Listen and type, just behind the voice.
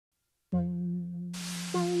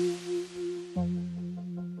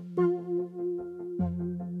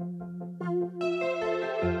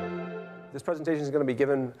presentation is going to be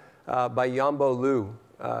given by Yuanbo Liu.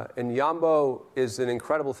 And Yuanbo is an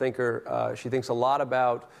incredible thinker. She thinks a lot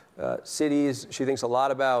about cities. She thinks a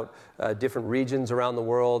lot about different regions around the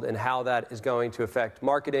world and how that is going to affect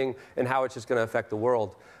marketing and how it's just going to affect the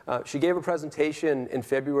world. She gave a presentation in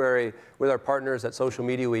February with our partners at Social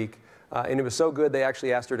Media Week, and it was so good they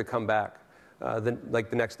actually asked her to come back the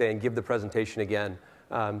next day and give the presentation again.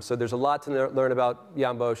 So there's a lot to learn about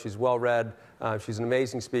Yuanbo. She's well-read. She's an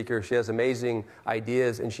amazing speaker. She has amazing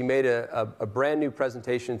ideas. And she made a brand new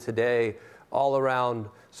presentation today all around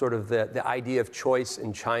sort of the idea of choice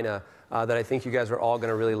in China that I think you guys are all going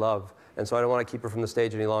to really love. And so I don't want to keep her from the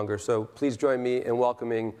stage any longer. So please join me in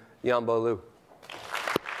welcoming Yuanbo Liu.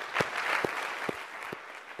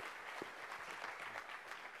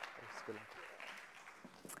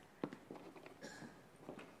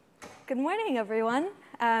 Good morning, everyone.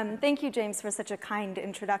 Thank you, James, for such a kind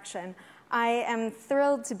introduction. I am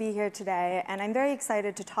thrilled to be here today, and I'm very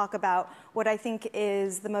excited to talk about what I think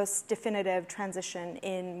is the most definitive transition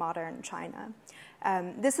in modern China.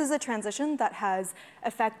 This is a transition that has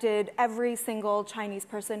affected every single Chinese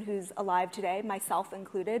person who's alive today, myself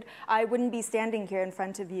included. I wouldn't be standing here in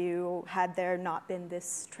front of you had there not been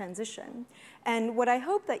this transition. And what I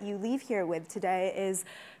hope that you leave here with today is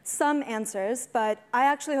some answers, but I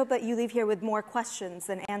actually hope that you leave here with more questions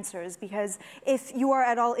than answers, because if you are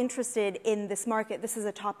at all interested in this market, this is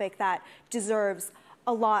a topic that deserves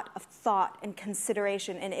a lot of thought and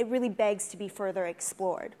consideration, and it really begs to be further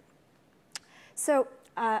explored. So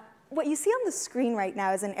what you see on the screen right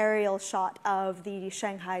now is an aerial shot of the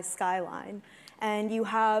Shanghai skyline. And you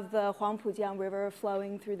have the Huangpujiang River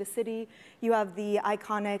flowing through the city. You have the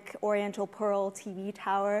iconic Oriental Pearl TV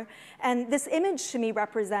tower. And this image, to me,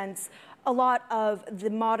 represents a lot of the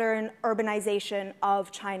modern urbanization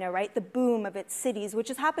of China, right? The boom of its cities, which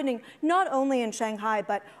is happening not only in Shanghai,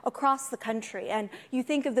 but across the country. And you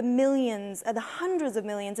think of the millions, the hundreds of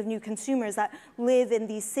millions of new consumers that live in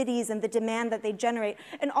these cities and the demand that they generate.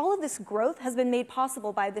 And all of this growth has been made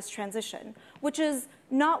possible by this transition, which is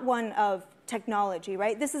not one of technology,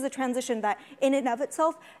 right? This is a transition that in and of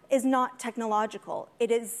itself is not technological.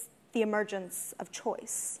 It is the emergence of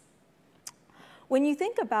choice. When you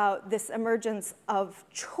think about this emergence of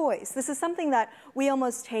choice, this is something that we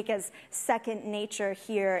almost take as second nature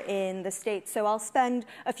here in the States. So I'll spend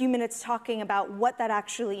a few minutes talking about what that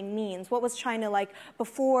actually means. What was China like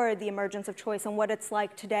before the emergence of choice and what it's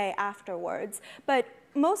like today afterwards? But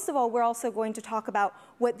most of all, we're also going to talk about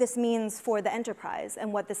what this means for the enterprise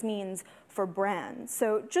and what this means for brands.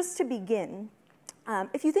 So just to begin,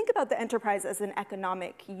 if you think about the enterprise as an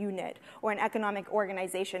economic unit or an economic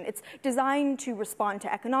organization, it's designed to respond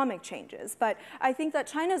to economic changes. But I think that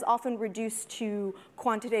China is often reduced to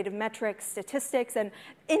quantitative metrics, statistics, and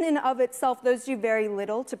in and of itself, those do very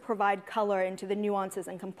little to provide color into the nuances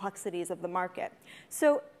and complexities of the market.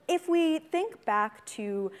 So if we think back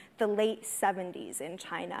to the late 70s in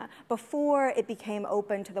China, before it became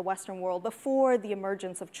open to the Western world, before the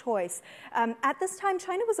emergence of choice, at this time,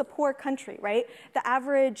 China was a poor country, right? The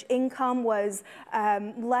average income was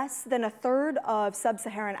less than a third of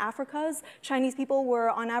sub-Saharan Africa's. Chinese people were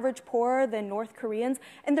on average poorer than North Koreans,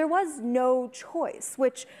 and there was no choice,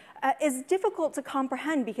 which is difficult to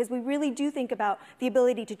comprehend because we really do think about the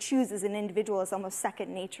ability to choose as an individual as almost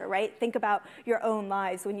second nature, right? Think about your own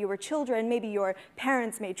lives. When you were children, maybe your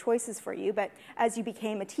parents made choices for you, but as you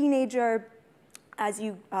became a teenager, as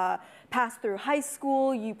you passed through high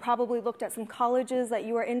school, you probably looked at some colleges that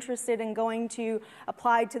you were interested in going to,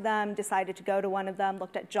 applied to them, decided to go to one of them,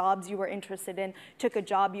 looked at jobs you were interested in, took a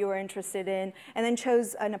job you were interested in, and then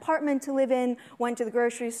chose an apartment to live in, went to the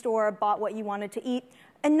grocery store, bought what you wanted to eat.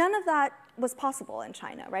 And none of that was possible in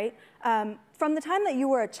China, right? From the time that you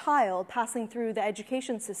were a child passing through the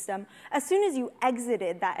education system, as soon as you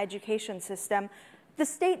exited that education system, the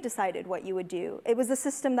state decided what you would do. It was the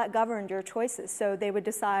system that governed your choices, so they would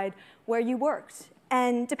decide where you worked.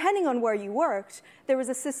 And depending on where you worked, there was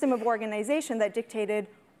a system of organization that dictated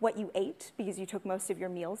what you ate, because you took most of your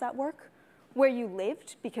meals at work, where you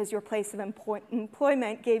lived, because your place of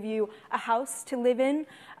employment gave you a house to live in.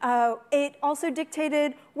 It also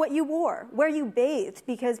dictated what you wore, where you bathed,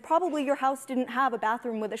 because probably your house didn't have a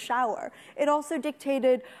bathroom with a shower. It also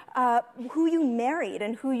dictated who you married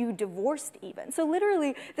and who you divorced even. So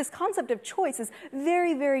literally, this concept of choice is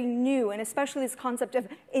very, very new, and especially this concept of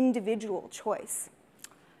individual choice.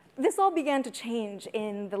 This all began to change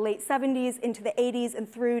in the late 70s, into the 80s, and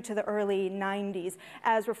through to the early 90s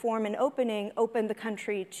as reform and opening opened the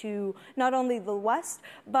country to not only the West,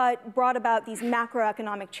 but brought about these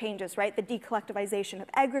macroeconomic changes, right? The decollectivization of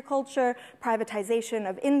agriculture, privatization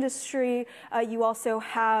of industry. You also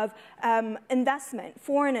have investment,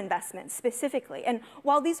 foreign investment specifically. And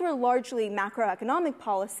while these were largely macroeconomic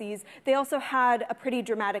policies, they also had a pretty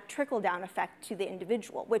dramatic trickle-down effect to the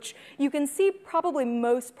individual, which you can see probably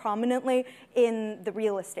most prominently in the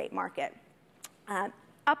real estate market.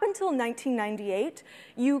 Up until 1998,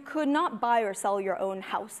 you could not buy or sell your own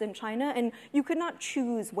house in China, and you could not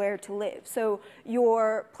choose where to live. So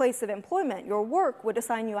your place of employment, your work, would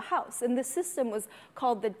assign you a house. And this system was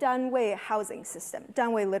called the Danwei housing system.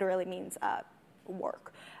 Danwei literally means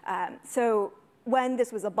work. So when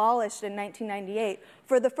this was abolished in 1998,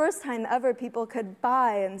 for the first time ever, people could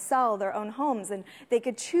buy and sell their own homes, and they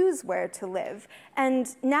could choose where to live. And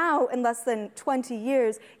now, in less than 20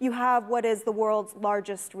 years, you have what is the world's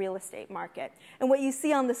largest real estate market. And what you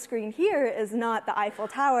see on the screen here is not the Eiffel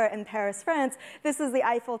Tower in Paris, France. This is the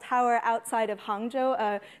Eiffel Tower outside of Hangzhou,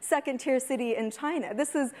 a second-tier city in China.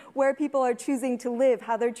 This is where people are choosing to live,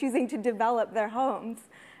 how they're choosing to develop their homes.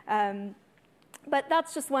 But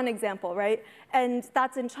that's just one example, right? And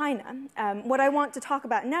that's in China. What I want to talk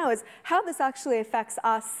about now is how this actually affects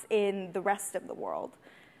us in the rest of the world.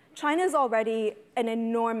 China is already an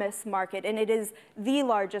enormous market, and it is the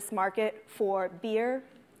largest market for beer,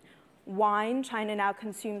 wine. China now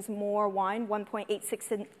consumes more wine,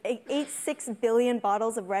 1.86 billion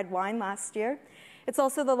bottles of red wine last year. It's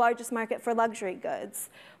also the largest market for luxury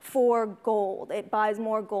goods, for gold. It buys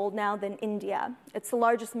more gold now than India. It's the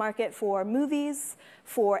largest market for movies,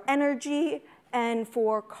 for energy, and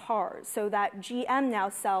for cars, so that GM now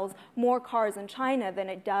sells more cars in China than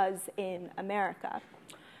it does in America.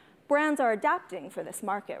 Brands are adapting for this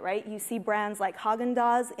market, right? You see brands like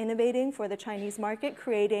Haagen-Dazs innovating for the Chinese market,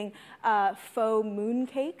 creating faux moon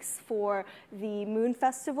cakes for the Moon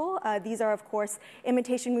Festival. These are, of course,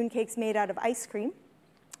 imitation moon cakes made out of ice cream.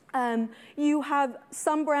 You have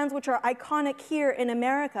some brands which are iconic here in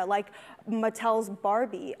America, like Mattel's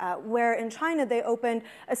Barbie, where in China they opened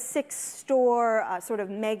a 6-store sort of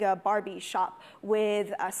mega Barbie shop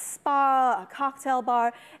with a spa, a cocktail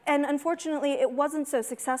bar, and unfortunately it wasn't so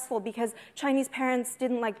successful because Chinese parents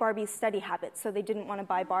didn't like Barbie's study habits, so they didn't want to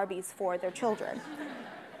buy Barbies for their children.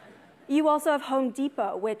 You also have Home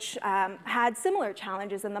Depot, which had similar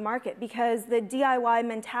challenges in the market because the DIY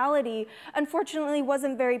mentality, unfortunately,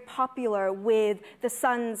 wasn't very popular with the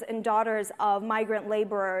sons and daughters of migrant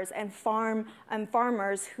laborers and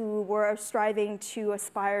farmers who were striving to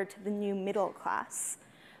aspire to the new middle class.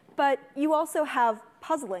 But you also have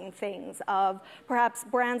puzzling things of perhaps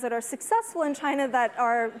brands that are successful in China that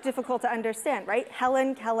are difficult to understand, right?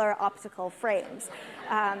 Helen Keller optical frames.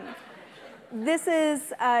 This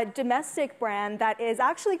is a domestic brand that is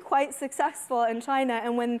actually quite successful in China.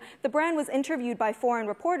 And when the brand was interviewed by foreign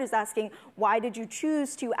reporters asking, why did you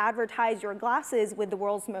choose to advertise your glasses with the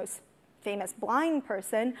world's most famous blind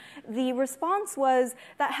person, the response was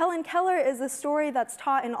that Helen Keller is a story that's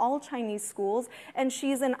taught in all Chinese schools, and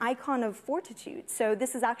she's an icon of fortitude. So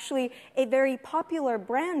this is actually a very popular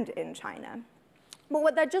brand in China. But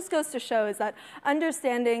what that just goes to show is that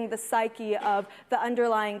understanding the psyche of the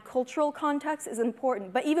underlying cultural context is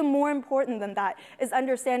important. But even more important than that is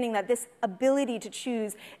understanding that this ability to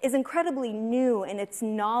choose is incredibly new and it's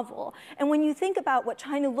novel. And when you think about what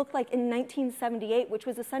China looked like in 1978, which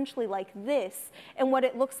was essentially like this, and what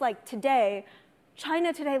it looks like today,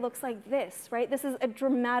 China today looks like this, right? This is a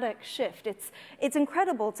dramatic shift. It's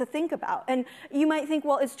incredible to think about. And you might think,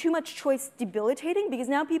 well, is too much choice debilitating? Because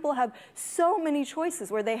now people have so many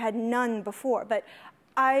choices where they had none before. But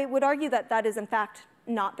I would argue that that is, in fact,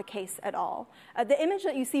 not the case at all. The image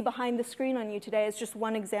that you see behind the screen on you today is just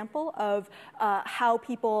one example of how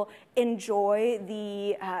people enjoy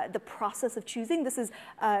the process of choosing. This is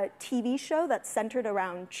a TV show that's centered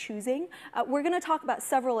around choosing. We're going to talk about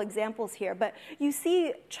several examples here, but you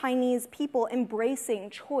see Chinese people embracing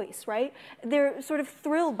choice, right? They're sort of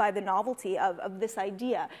thrilled by the novelty of this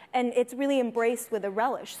idea, and it's really embraced with a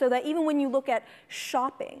relish, so that even when you look at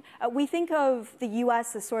shopping, we think of the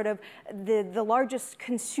US as sort of the largest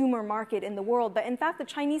consumer market in the world, but in fact the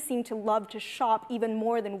Chinese seem to love to shop even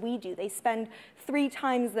more than we do. They spend 3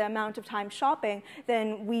 times the amount of time shopping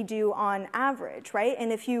than we do on average, right?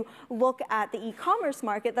 And if you look at the e-commerce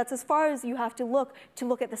market, that's as far as you have to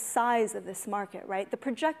look at the size of this market, right? The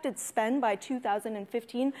projected spend by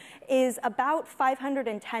 2015 is about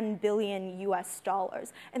 510 billion US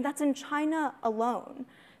dollars, and that's in China alone.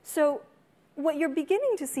 So what you're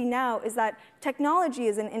beginning to see now is that technology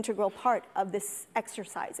is an integral part of this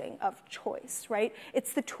exercising of choice, right?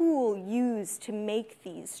 It's the tool used to make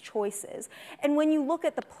these choices. And when you look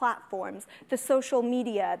at the platforms, the social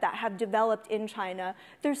media that have developed in China,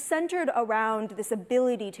 they're centered around this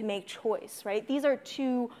ability to make choice, right? These are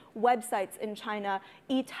two websites in China,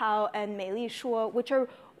 Yitao and Meilishua, which are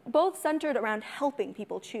both centered around helping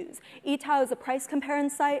people choose. Yitao is a price comparison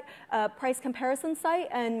site,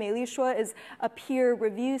 and Meilishua is a peer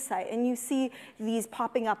review site. And you see these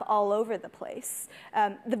popping up all over the place.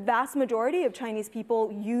 The vast majority of Chinese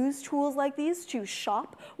people use tools like these to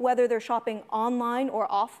shop, whether they're shopping online or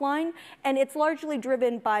offline. And it's largely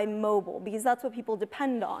driven by mobile, because that's what people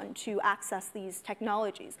depend on to access these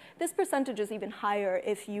technologies. This percentage is even higher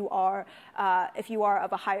if you are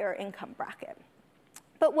of a higher income bracket.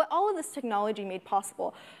 But what all of this technology made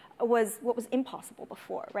possible was what was impossible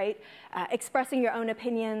before, right? Expressing your own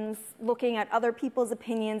opinions, looking at other people's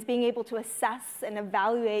opinions, being able to assess and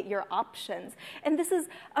evaluate your options. And this is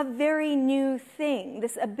a very new thing.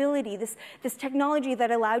 This ability, this technology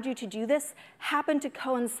that allowed you to do this happened to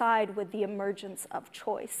coincide with the emergence of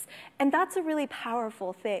choice. And that's a really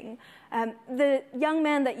powerful thing. The young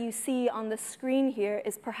man that you see on the screen here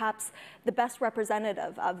is perhaps the best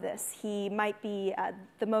representative of this. He might be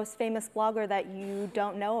the most famous blogger that you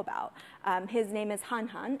don't know about. His name is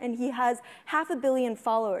Han, and he has 500 million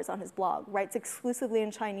followers on his blog, writes exclusively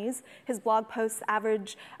in Chinese. His blog posts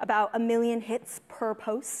average about 1 million hits per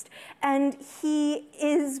post, and he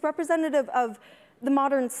is representative of the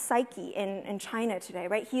modern psyche in China today,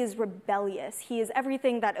 right? He is rebellious. He is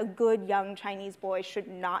everything that a good young Chinese boy should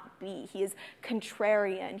not be. He is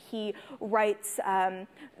contrarian. He writes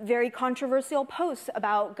very controversial posts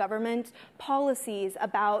about government policies,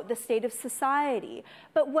 about the state of society.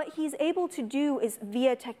 But what he's able to do is,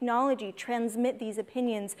 via technology, transmit these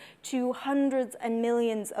opinions to hundreds and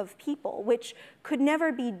millions of people, which could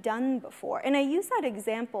never be done before. And I use that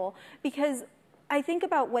example because I think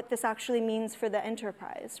about what this actually means for the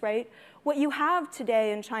enterprise, right? What you have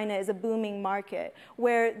today in China is a booming market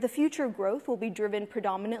where the future growth will be driven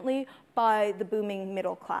predominantly by the booming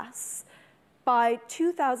middle class. By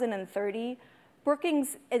 2030,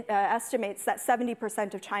 Brookings estimates that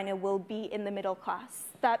 70% of China will be in the middle class.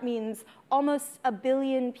 That means almost 1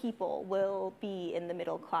 billion people will be in the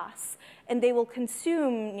middle class, and they will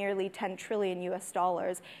consume nearly $10 trillion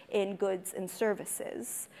in goods and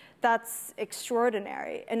services. That's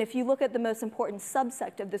extraordinary. And if you look at the most important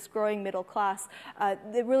subsect of this growing middle class,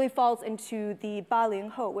 it really falls into the 80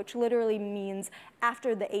后, which literally means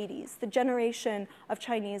after the 80s, the generation of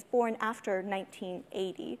Chinese born after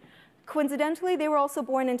 1980. Coincidentally, they were also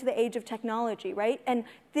born into the age of technology, right? And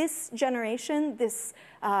this generation, this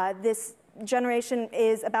generation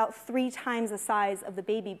is about 3 times the size of the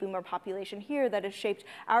baby boomer population here that has shaped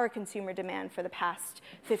our consumer demand for the past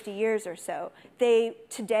 50 years or so. They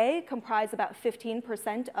today comprise about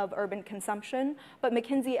 15% of urban consumption, but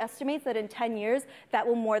McKinsey estimates that in 10 years, that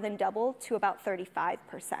will more than double to about 35%.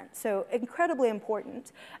 So incredibly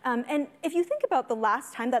important. And if you think about the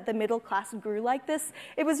last time that the middle class grew like this,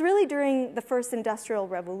 it was really during the first industrial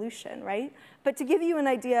revolution, right? But to give you an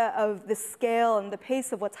idea of the scale and the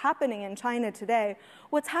pace of what's happening in China today,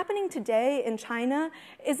 what's happening today in China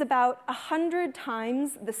is about 100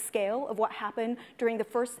 times the scale of what happened during the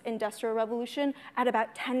first industrial revolution at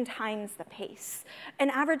about 10 times the pace.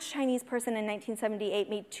 An average Chinese person in 1978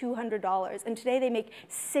 made $200, and today they make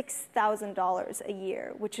 $6,000 a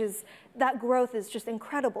year, which is, that growth is just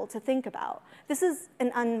incredible to think about. This is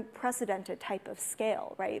an unprecedented type of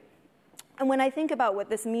scale, right? And when I think about what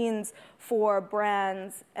this means for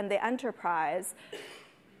brands and the enterprise,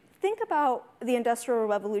 think about the Industrial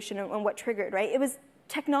Revolution and what triggered, right? It was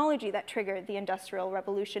technology that triggered the Industrial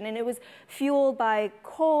Revolution, and it was fueled by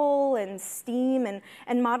coal and steam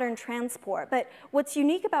and modern transport. But what's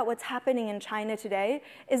unique about what's happening in China today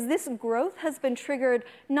is this growth has been triggered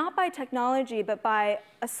not by technology, but by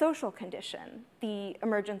a social condition, the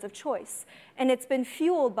emergence of choice. And it's been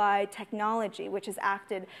fueled by technology, which has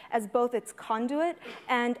acted as both its conduit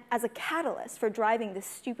and as a catalyst for driving this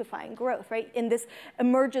stupefying growth, right? In this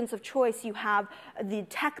emergence of choice, you have the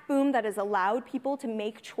tech boom that has allowed people to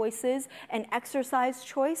make choices and exercise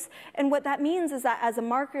choice. And what that means is that as a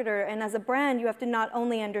marketer and as a brand, you have to not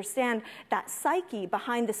only understand that psyche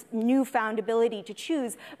behind this newfound ability to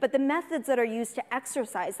choose, but the methods that are used to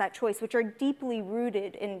exercise that choice, which are deeply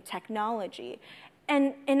rooted in technology.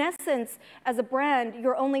 And in essence, as a brand,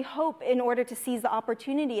 your only hope in order to seize the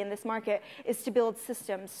opportunity in this market is to build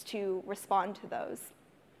systems to respond to those.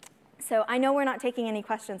 So I know we're not taking any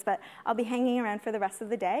questions, but I'll be hanging around for the rest of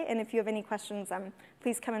the day. And if you have any questions,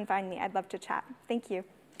 please come and find me. I'd love to chat. Thank you.